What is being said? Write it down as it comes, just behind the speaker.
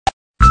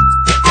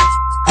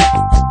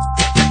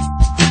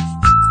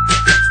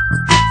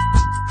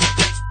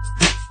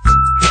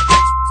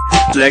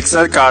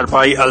flexor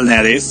carpi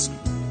ulnaris.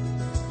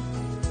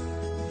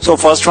 So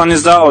first one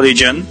is the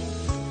origin.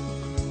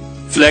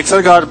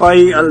 Flexor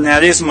कार्पाई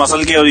अल्नारिस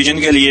muscle के origin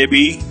के लिए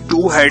भी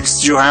 2 हेड्स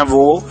जो हैं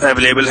वो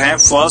अवेलेबल हैं.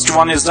 First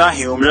one is the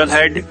humeral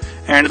head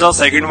and the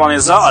second one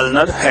is the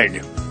ulnar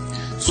head.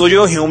 सो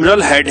जो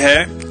humeral head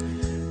है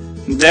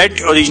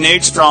that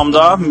originates from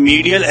the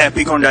medial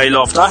epicondyle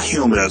of the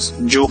humerus,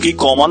 जो कि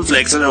कॉमन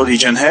फ्लेक्सर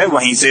ओरिजिन है,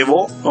 वहीं से वो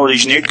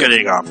ओरिजिनेट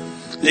करेगा.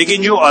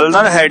 लेकिन जो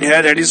अल्नर हेड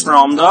है that is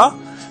from the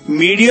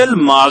medial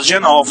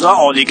margin of the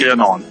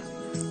ओलिक्रेनॉन.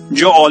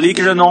 जो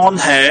ओलिक्रेनॉन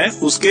है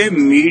उसके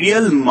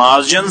मीडियल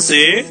मार्जिन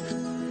से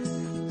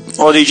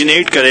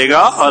ओरिजिनेट करेगा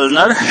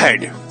ulnar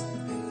head.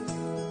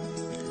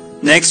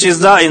 Next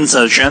is the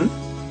insertion.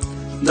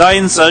 The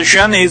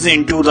insertion is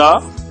into the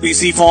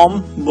pisiform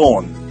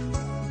bone.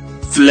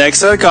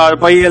 Flexor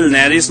कार्पाई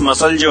अल्नारिस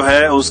muscle जो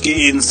है उसकी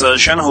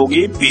इंसर्शन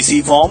होगी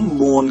पीसीफॉर्म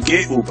बोन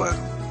के ऊपर.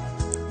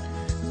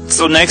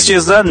 So next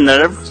is the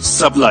nerve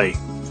supply.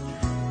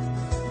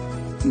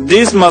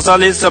 This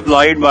muscle is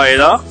supplied by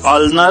the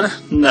ulnar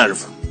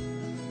nerve.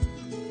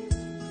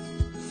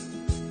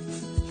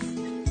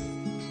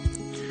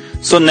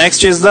 So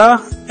next is the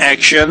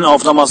action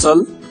of the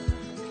muscle.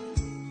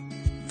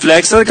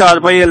 Flexor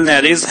carpi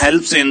ulnaris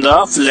helps in the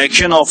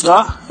flexion of the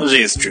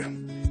wrist,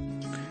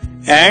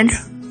 and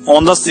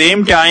on the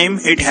same time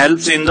it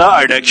helps in the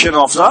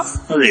adduction of the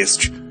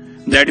wrist.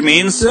 That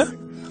means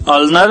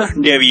ulnar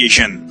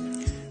deviation.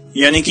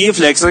 यानी कि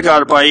flexor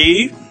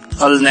कार्पाई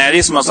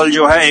अल्नारिस muscle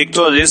जो है एक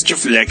तो wrist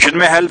flexion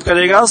में help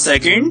करेगा,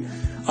 second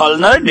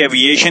ulnar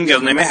deviation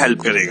करने में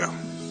हेल्प करेगा.